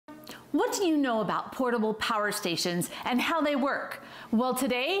What do you know about portable power stations and how they work? Well,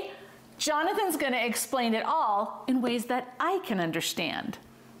 today, Jonathan's going to explain it all in ways that I can understand.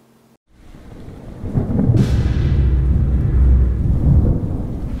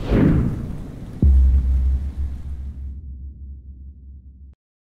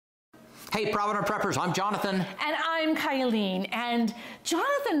 Hey, Provident Preppers, I'm Jonathan. And I'm Kylene. And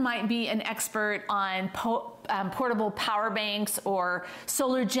Jonathan might be an expert on portable power banks or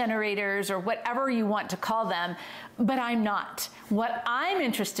solar generators or whatever you want to call them, but I'm not. What I'm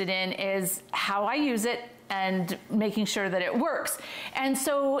interested in is how I use it and making sure that it works. And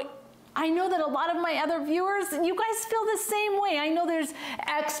so I know that a lot of my other viewers, you guys feel the same way. I know there's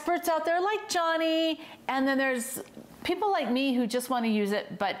experts out there like Johnny, and then there's people like me who just want to use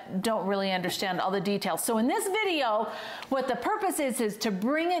it but don't really understand all the details. So in this video, what the purpose is to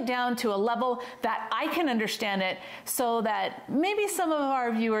bring it down to a level that I can understand it so that maybe some of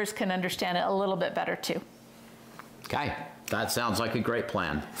our viewers can understand it a little bit better too. Okay, that sounds like a great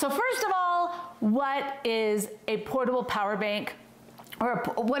plan. So first of all, what is a portable power bank? Or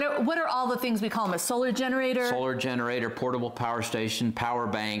what are all the things we call them? A solar generator? Solar generator, portable power station, power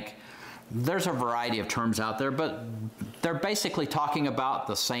bank. There's a variety of terms out there, but they're basically talking about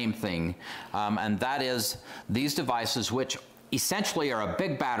the same thing. And that is these devices, which essentially are a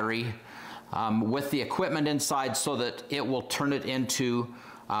big battery with the equipment inside so that it will turn it into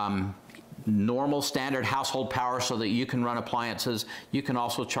normal standard household power so that you can run appliances. You can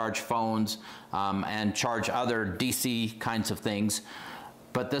also charge phones and charge other DC kinds of things.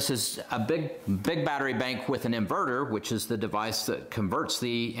 But this is a big battery bank with an inverter, which is the device that converts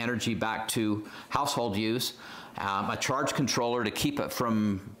the energy back to household use, a charge controller to keep it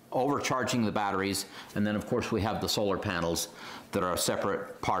from overcharging the batteries, and then of course we have the solar panels that are a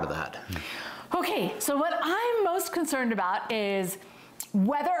separate part of that. Okay, so what I'm most concerned about is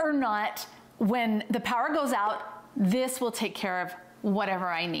whether or not when the power goes out, this will take care of whatever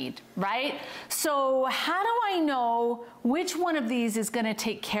I need, right? So how do I know which one of these is going to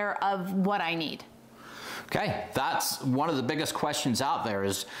take care of what I need? Okay, that's one of the biggest questions out there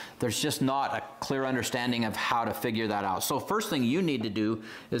is there's just not a clear understanding of how to figure that out. So first thing you need to do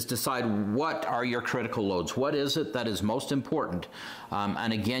is decide what are your critical loads. What is it that is most important?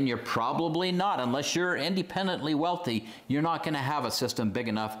 And again, you're probably not, unless you're independently wealthy, you're not going to have a system big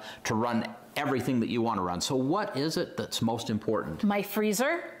enough to run everything that you want to run. So what is it that's most important? My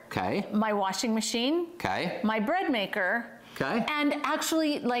freezer. Okay. My washing machine. Okay. My bread maker. Okay. And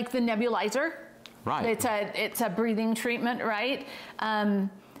actually like the nebulizer. Right. It's a breathing treatment, right?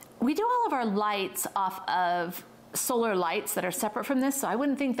 We do all of our lights off of solar lights that are separate from this, so I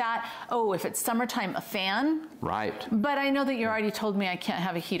wouldn't think that, oh, if it's summertime, a fan. Right. But I know that you already told me I can't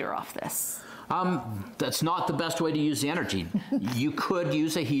have a heater off this. That's not the best way to use the energy. You could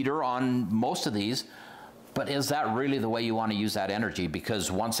use a heater on most of these, but is that really the way you want to use that energy? Because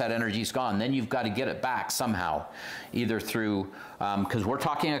once that energy's gone, then you've got to get it back somehow, either through, because we're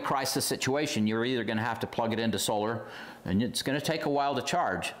talking a crisis situation, you're either going to have to plug it into solar, and it's going to take a while to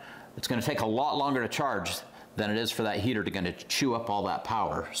charge. It's going to take a lot longer to charge than it is for that heater to chew up all that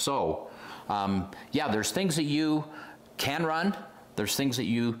power. So, yeah, there's things that you can run, there's things that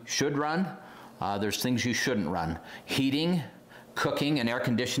you should run, there's things you shouldn't run. Heating, cooking, and air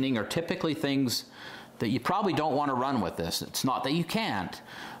conditioning are typically things that you probably don't want to run with this. It's not that you can't,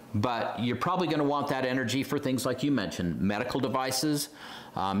 but you're probably going to want that energy for things like you mentioned, medical devices,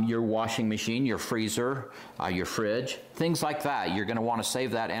 your washing machine, your freezer, your fridge, things like that. You're going to want to save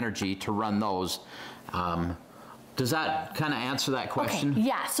that energy to run those. Does that kind of answer that question? Okay,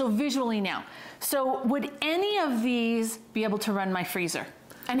 yeah, so visually now. So would any of these be able to run my freezer?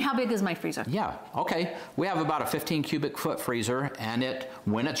 And how big is my freezer? Yeah, okay. We have about a 15 cubic foot freezer, and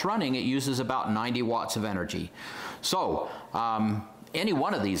when it's running, it uses about 90 watts of energy. So any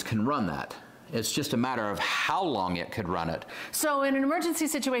one of these can run that. It's just a matter of how long it could run it. So in an emergency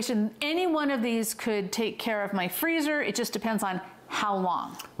situation, any one of these could take care of my freezer. It just depends on how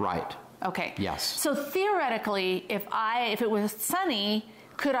long. Right. Okay. Yes. So theoretically, if it was sunny,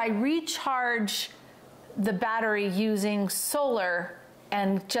 could I recharge the battery using solar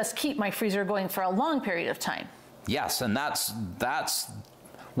and just keep my freezer going for a long period of time? Yes, and that's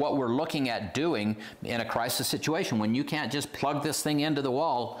what we're looking at doing in a crisis situation. When you can't just plug this thing into the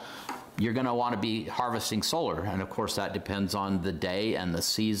wall, you're going to want to be harvesting solar. And of course that depends on the day and the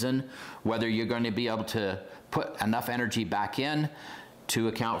season, whether you're going to be able to put enough energy back in to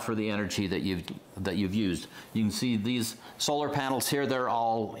account for the energy that you've used. You can see these solar panels here, they're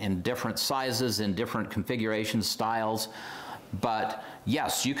all in different sizes, in different configuration styles. But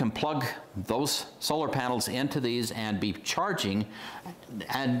yes, you can plug those solar panels into these and be charging,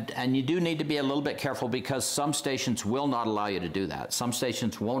 and you do need to be a little bit careful because some stations will not allow you to do that. Some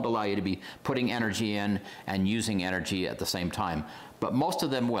stations won't allow you to be putting energy in and using energy at the same time. But most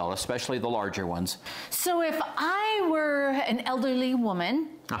of them will, especially the larger ones. So if I were an elderly woman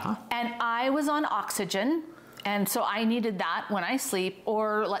and I was on oxygen, and so I needed that when I sleep,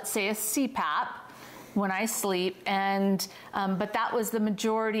 or let's say a CPAP when I sleep, and but that was the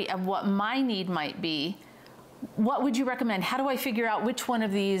majority of what my need might be, what would you recommend? How do I figure out which one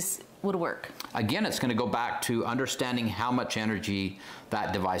of these would work? Again, it's going to go back to understanding how much energy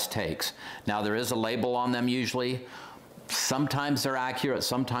that device takes. Now, there is a label on them usually. Sometimes they're accurate,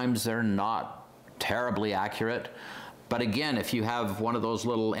 sometimes they're not terribly accurate. But again, if you have one of those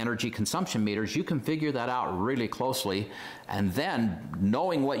little energy consumption meters, you can figure that out really closely. And then,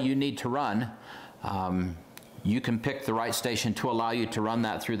 knowing what you need to run, you can pick the right station to allow you to run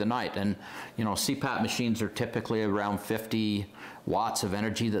that through the night. And you know, CPAP machines are typically around 50 watts of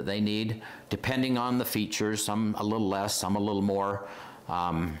energy that they need, depending on the features, some a little less, some a little more.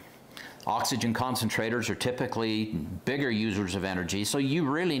 Oxygen concentrators are typically bigger users of energy, so you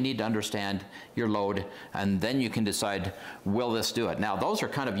really need to understand your load, and then you can decide, will this do it? Now, those are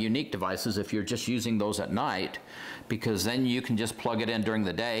kind of unique devices if you're just using those at night, because then you can just plug it in during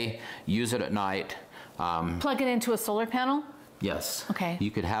the day, use it at night. Plug it into a solar panel? Yes. Okay.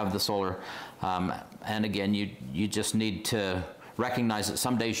 You could have the solar, and again, you just need to recognize that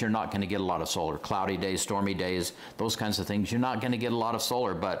some days you're not going to get a lot of solar. Cloudy days, stormy days, those kinds of things, you're not going to get a lot of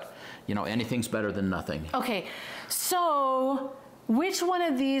solar, but you know, anything's better than nothing. Okay, so which one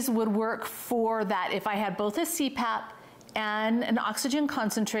of these would work for that if I had both a CPAP and an oxygen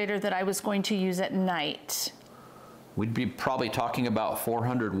concentrator that I was going to use at night? We'd be probably talking about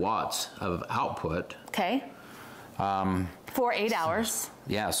 400 watts of output. Okay. For 8 hours.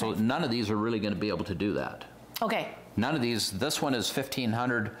 Yeah, so none of these are really going to be able to do that. Okay. None of these, this one is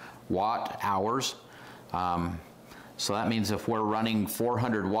 1,500 watt hours. So that means if we're running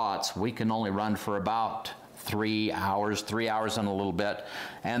 400 watts, we can only run for about 3 hours and a little bit.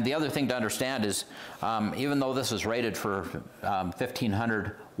 And the other thing to understand is, even though this is rated for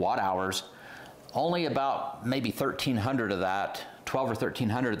 1,500 watt hours, only about maybe 1,300 of that, 12 or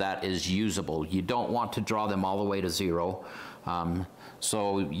 1,300 of that is usable. You don't want to draw them all the way to zero.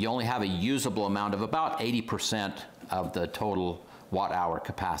 So you only have a usable amount of about 80% of the total watt-hour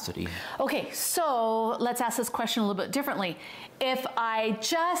capacity. Okay, so let's ask this question a little bit differently. If I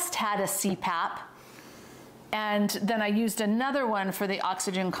just had a CPAP and then I used another one for the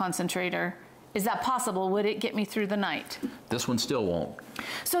oxygen concentrator, is that possible? Would it get me through the night? This one still won't.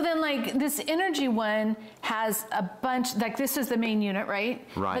 So then, like, this energy one has a bunch, like this is the main unit, right?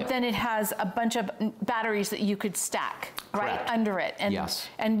 Right. But then it has a bunch of batteries that you could stack right under it. And, yes.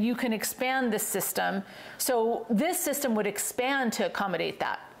 And you can expand this system. So this system would expand to accommodate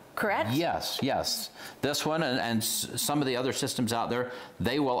that, correct? Yes, yes. This one and some of the other systems out there,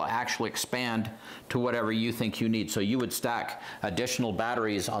 they will actually expand to whatever you think you need. So you would stack additional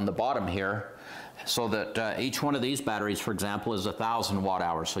batteries on the bottom here, so that each one of these batteries, for example, is 1,000 watt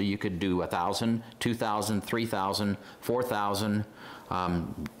hours. So you could do 1,000, 2,000, 3,000, 4,000,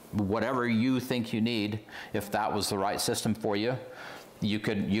 whatever you think you need. If that was the right system for you, you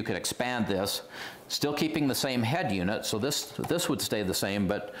could expand this, still keeping the same head unit. So this would stay the same,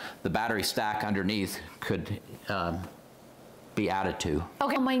 but the battery stack underneath could be added to.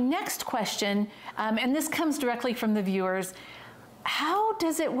 Okay, my next question, and this comes directly from the viewers. How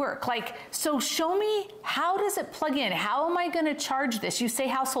does it work? Like, so show me, how does it plug in? How am I going to charge this? You say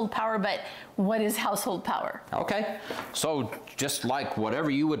household power, but what is household power? Okay, so just like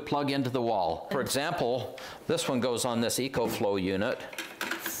whatever you would plug into the wall. For example, this one goes on this EcoFlow unit.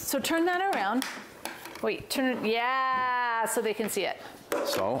 So turn that around. Wait, turn it, yeah, so they can see it.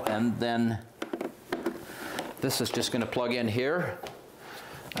 So, and then this is just going to plug in here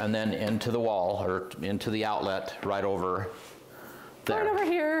and then into the wall or into the outlet right over there. Right over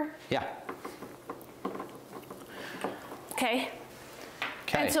here. Yeah. Okay.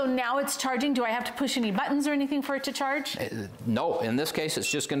 Okay. And so now it's charging. Do I have to push any buttons or anything for it to charge? No, in this case, it's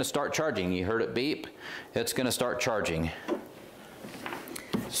just going to start charging. You heard it beep. It's going to start charging.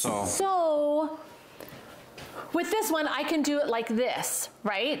 So with this one, I can do it like this,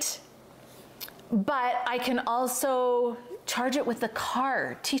 right? But I can also charge it with the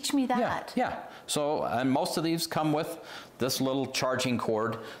car. Teach me that. Yeah. So, and most of these come with this little charging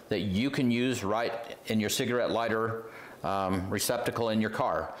cord that you can use right in your cigarette lighter receptacle in your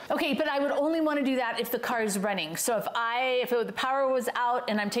car. Okay, but I would only want to do that if the car is running. So if the power was out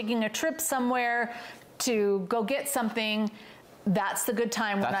and I'm taking a trip somewhere to go get something, that's the good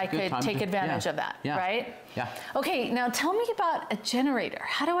time when I could take advantage of that, right? Yeah. Okay, now tell me about a generator.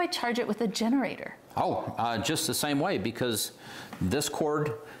 How do I charge it with a generator? Oh, just the same way, because this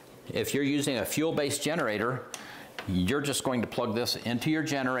cord, if you're using a fuel-based generator, you're just going to plug this into your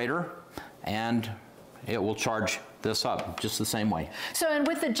generator and it will charge this up just the same way. So, and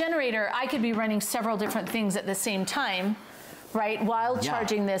with the generator, I could be running several different things at the same time, right, while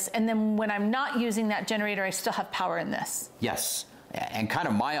charging this, and then when I'm not using that generator, I still have power in this. Yes, and kind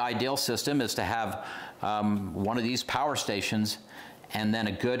of my ideal system is to have one of these power stations and then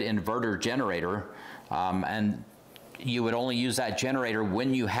a good inverter generator, and you would only use that generator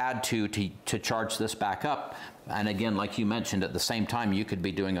when you had to charge this back up. And again, like you mentioned, at the same time, you could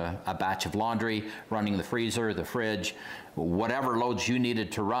be doing a batch of laundry, running the freezer, the fridge, whatever loads you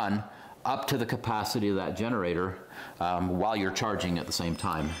needed to run up to the capacity of that generator while you're charging at the same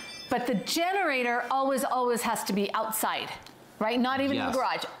time. But the generator always has to be outside, right? Not even in the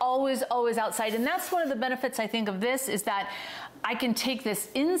garage, always outside. And that's one of the benefits, I think, of this, is that I can take this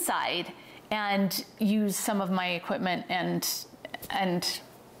inside and use some of my equipment and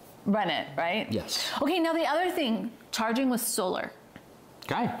run it, right? Yes. Okay, now the other thing, charging with solar.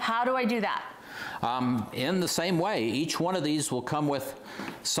 Okay. How do I do that? In the same way, each one of these will come with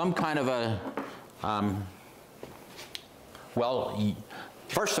some kind of a, well,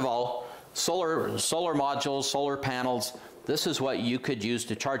 first of all, solar modules, solar panels, this is what you could use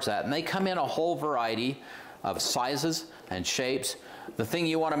to charge that. And they come in a whole variety of sizes and shapes. The thing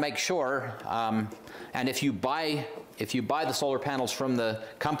you want to make sure, and if you buy the solar panels from the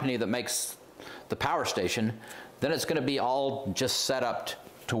company that makes the power station, then it's going to be all just set up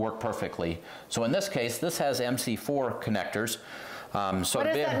to work perfectly. So in this case, this has MC4 connectors. So what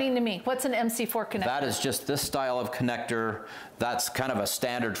does that mean to me? What's an MC4 connector? That is just this style of connector. That's kind of a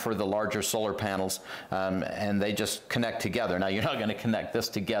standard for the larger solar panels, and they just connect together. Now, you're not going to connect this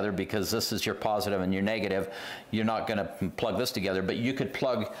together because this is your positive and your negative. You're not going to plug this together, but you could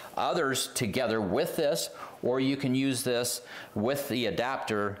plug others together with this, or you can use this with the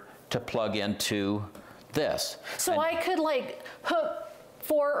adapter to plug into this. So I could like hook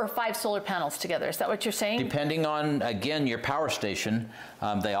 4 or 5 solar panels together. Is that what you're saying? Depending on, again, your power station,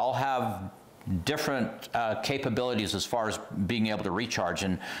 they all have different capabilities as far as being able to recharge.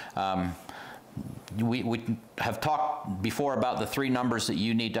 And we have talked before about the 3 numbers that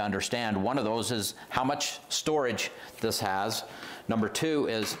you need to understand. One of those is how much storage this has. Number 2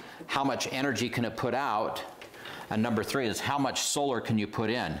 is how much energy can it put out. And number 3 is how much solar can you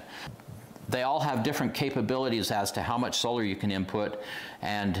put in. They all have different capabilities as to how much solar you can input,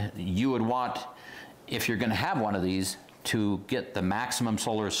 and you would want, if you're going to have one of these, to get the maximum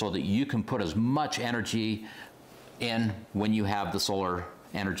solar so that you can put as much energy in when you have the solar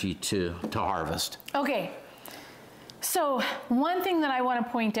energy to harvest. Okay. So one thing that I want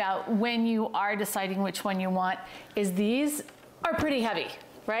to point out when you are deciding which one you want is these are pretty heavy,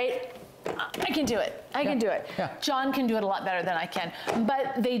 right? I can do it. I can do it. Yeah. John can do it a lot better than I can.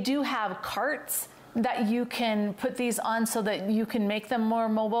 But they do have carts that you can put these on so that you can make them more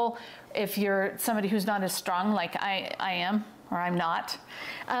mobile if you're somebody who's not as strong like I am, or I'm not.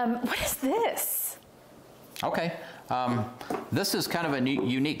 What is this? Okay. This is kind of a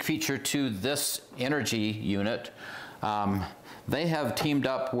unique feature to this energy unit. They have teamed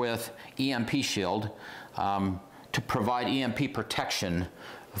up with EMP Shield to provide EMP protection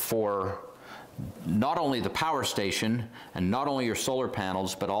for not only the power station and not only your solar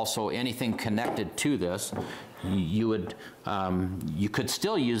panels, but also anything connected to this. You could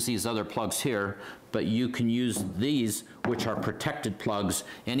still use these other plugs here, but you can use these, which are protected plugs.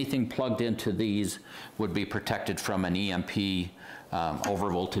 Anything plugged into these would be protected from an EMP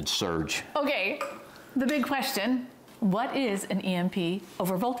overvoltage surge. Okay, the big question, what is an EMP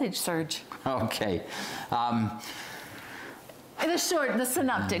overvoltage surge? Okay. The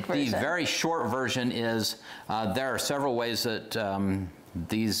synoptic version. The very short version is there are several ways that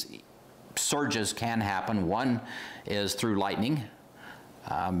these surges can happen. One is through lightning.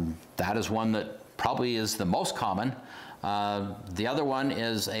 That is one that probably is the most common. The other one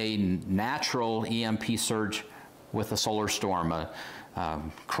is a natural EMP surge with a solar storm,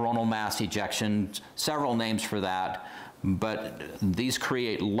 coronal mass ejection, several names for that. But these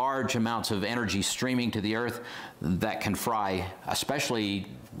create large amounts of energy streaming to the earth that can fry, especially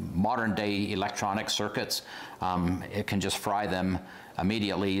modern day electronic circuits. It can just fry them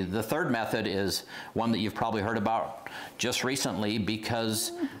immediately. The third method is one that you've probably heard about just recently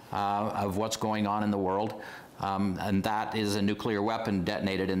because of what's going on in the world, and that is a nuclear weapon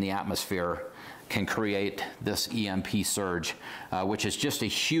detonated in the atmosphere can create this EMP surge, which is just a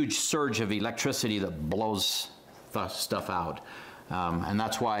huge surge of electricity that blows stuff out. And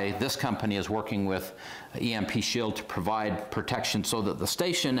that's why this company is working with EMP Shield to provide protection so that the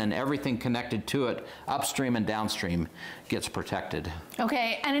station and everything connected to it, upstream and downstream, gets protected.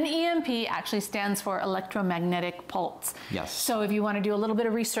 Okay, and an EMP actually stands for electromagnetic pulse. Yes. So if you want to do a little bit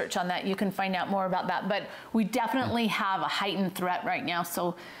of research on that, you can find out more about that. But we definitely have a heightened threat right now.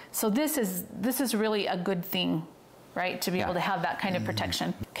 So this is really a good thing, right, to be able to have that kind of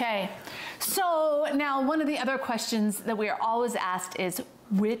protection. Okay, so now one of the other questions that we are always asked is,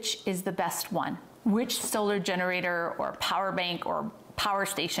 which is the best one? Which solar generator or power bank or power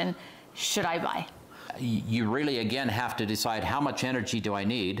station should I buy? You really, again, have to decide, how much energy do I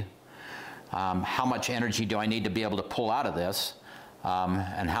need? How much energy do I need to be able to pull out of this?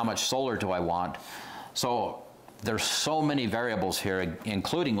 And how much solar do I want? So there's so many variables here,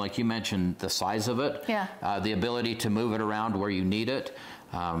 including, like you mentioned, the size of it, the ability to move it around where you need it,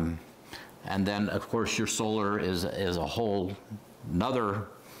 and then, of course, your solar is a whole another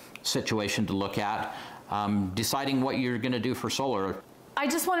situation to look at, deciding what you're going to do for solar. I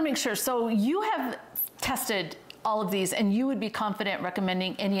just want to make sure, so you have tested all of these, and you would be confident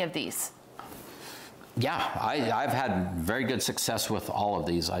recommending any of these? Yeah, I've had very good success with all of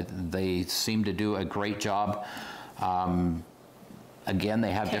these. They seem to do a great job. Again,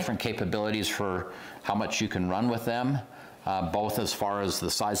 they have different capabilities for how much you can run with them, both as far as the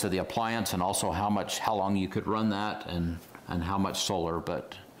size of the appliance and also how long you could run that and how much solar.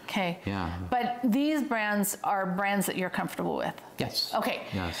 But but these brands are brands that you're comfortable with? Yes. Okay.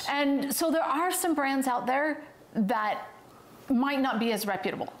 Yes. And so there are some brands out there that might not be as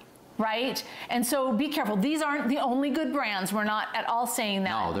reputable, right? And so be careful. These aren't the only good brands. We're not at all saying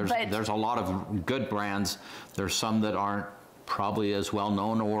that. No, there's a lot of good brands. There's some that aren't probably as well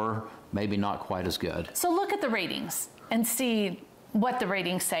known or maybe not quite as good. So look at the ratings and see what the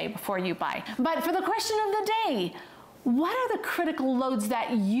ratings say before you buy. But for the question of the day, what are the critical loads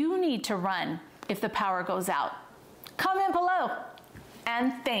that you need to run if the power goes out? Comment below.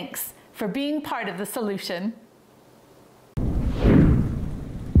 And thanks for being part of the solution.